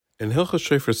In Hilchos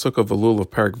Shofar Sukka Lulav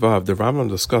Perek Vav, the Rambam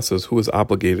discusses who is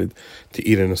obligated to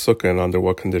eat in a sukkah and under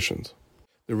what conditions.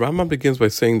 The Rambam begins by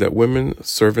saying that women,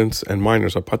 servants, and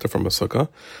minors are patur from a sukkah,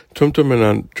 tumtum and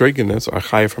androgynous are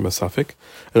chayiv from a suffix,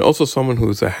 and also someone who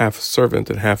is a half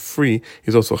servant and half free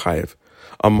is also chayiv.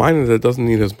 A minor that doesn't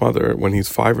need his mother when he's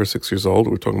 5 or 6 years old,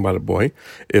 we're talking about a boy,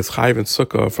 is chayiv in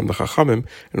sukkah from the chachamim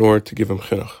in order to give him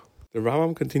chinuch. The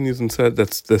Rambam continues and said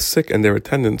that the sick and their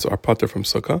attendants are patur from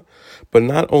sukkah, but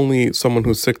not only someone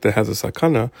who's sick that has a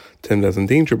sakana, that's in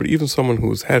danger, but even someone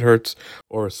whose head hurts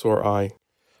or a sore eye.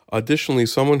 Additionally,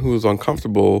 someone who is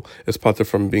uncomfortable is patur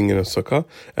from being in a sukkah,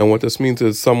 and what this means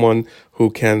is someone who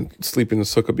can't sleep in the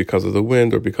sukkah because of the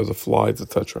wind or because of flies,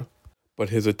 etc. But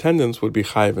his attendants would be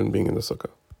chayiv in being in the sukkah.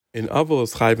 In Avil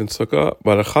is chayiv in sukkah,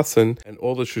 but a chassan and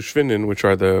all the shushvinin, which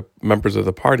are the members of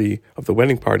the party, of the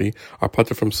wedding party, are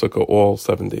patur from sukkah all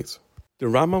 7 days. The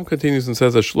Rambam continues and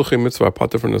says that shluchei mitzvah are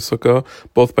patur from the sukkah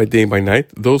both by day and by night.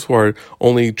 Those who are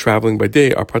only traveling by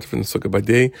day are patur from the sukkah by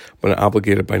day, but are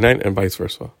obligated by night, and vice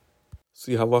versa.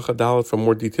 See Halacha Dalet for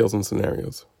more details and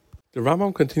scenarios. The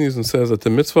Rambam continues and says that the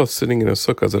mitzvah of sitting in a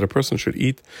sukkah is that a person should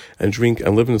eat and drink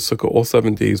and live in the sukkah all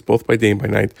 7 days, both by day and by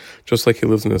night, just like he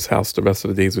lives in his house the rest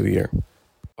of the days of the year.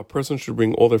 A person should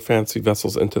bring all their fancy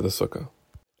vessels into the sukkah.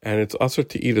 And it's usher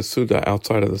to eat a suda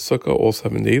outside of the sukkah all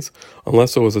 7 days,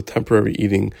 unless it was a temporary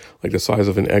eating, like the size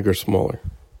of an egg or smaller.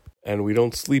 And we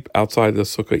don't sleep outside the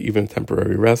sukkah, even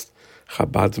temporary rest.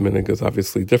 Chabad's minhag is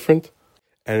obviously different.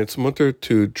 And it's mutter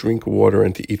to drink water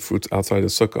and to eat fruits outside the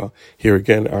sukkah. Here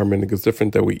again, our minhag is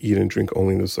different, that we eat and drink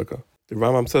only in the sukkah. The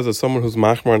Rambam says that someone who's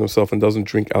machmar on himself and doesn't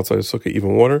drink outside the sukkah,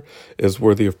 even water, is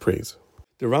worthy of praise.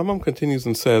 The Rambam continues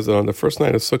and says that on the first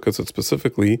night of Sukkot, it's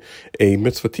specifically a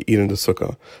mitzvah to eat in the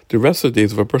sukkah. The rest of the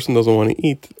days, if a person doesn't want to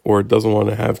eat or doesn't want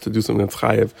to have to do something that's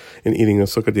chayiv in eating in the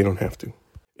sukkah, they don't have to.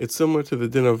 It's similar to the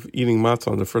din of eating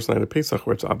matzah on the first night of Pesach,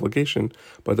 where it's obligation,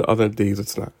 but the other days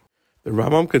it's not. The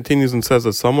Rambam continues and says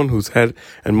that someone whose head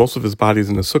and most of his body is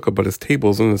in the sukkah, but his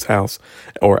table is in his house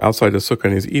or outside the sukkah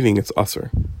and he's eating, it's usher.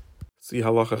 See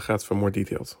Halacha Ches for more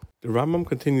details. The Rambam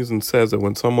continues and says that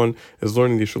when someone is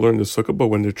learning, they should learn the sukkah, but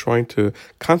when they're trying to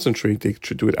concentrate, they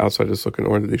should do it outside the sukkah in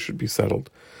order that they should be settled.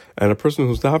 And a person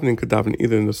who's davening could daven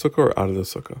either in the sukkah or out of the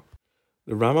sukkah.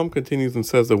 The Rambam continues and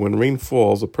says that when rain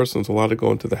falls, a person is allowed to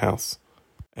go into the house.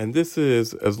 And this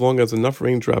is as long as enough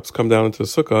raindrops come down into the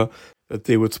sukkah that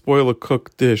they would spoil a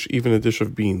cooked dish, even a dish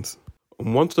of beans.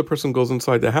 And once the person goes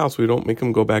inside the house, we don't make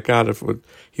him go back out if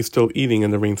he's still eating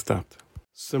and the rain stopped.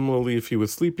 Similarly, if he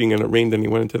was sleeping and it rained and he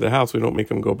went into the house, we don't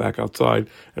make him go back outside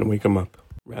and wake him up.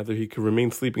 Rather, he could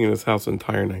remain sleeping in his house the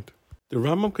entire night. The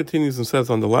Rambam continues and says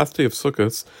on the last day of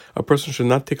Sukkot, a person should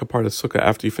not take apart a sukkah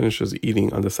after he finishes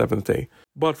eating on the 7th day.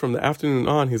 But from the afternoon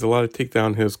on, he's allowed to take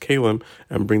down his kalim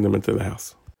and bring them into the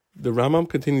house. The Rambam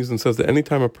continues and says that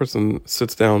anytime a person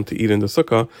sits down to eat in the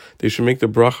sukkah, they should make the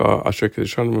bracha asher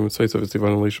kedushanim mitzvayis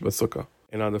v'tzivanu leish b'sukkah.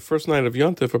 And on the first night of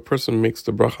Yontif, a person makes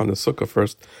the bracha on the sukkah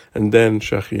first, and then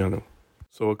shechiyanu.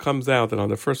 So it comes out that on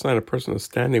the first night, a person is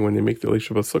standing when they make the leish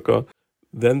b'sukkah,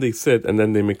 then they sit, and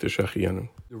then they make the shechiyanu.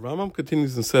 The Rambam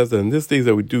continues and says that in these days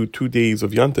that we do 2 days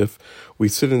of Yontif, we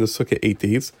sit in the sukkah 8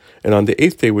 days, and on the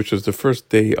 8th day, which is the first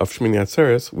day of Shmini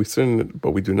Atzeres, we sit in it,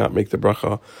 but we do not make the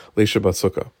bracha leish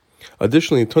b'sukkah.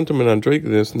 Additionally, tuntum and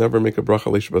androgynous never make a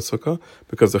bracha leish b'sukkah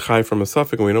because they're chayiv from a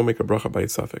suffix, and we don't make a bracha by a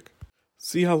suffix.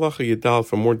 See Halacha Yedal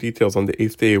for more details on the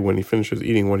 8th day when he finishes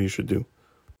eating what he should do.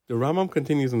 The Rambam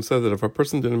continues and says that if a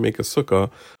person didn't make a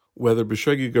sukkah, whether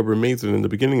b'shegi or b'mezid in the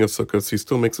beginning of Sukkot, he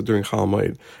still makes it during Chol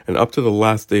Moed, and up to the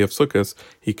last day of Sukkot,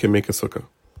 he can make a sukkah,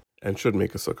 and should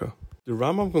make a sukkah. The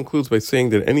Rambam concludes by saying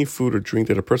that any food or drink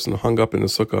that a person hung up in the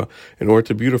sukkah in order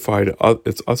to beautify it,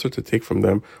 it's usher to take from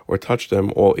them or touch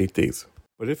them all 8 days.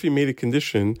 But if he made a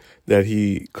condition that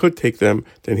he could take them,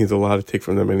 then he's allowed to take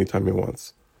from them anytime he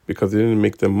wants, because they didn't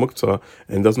make them muktzah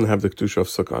and doesn't have the kedusha of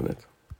sukkah on it.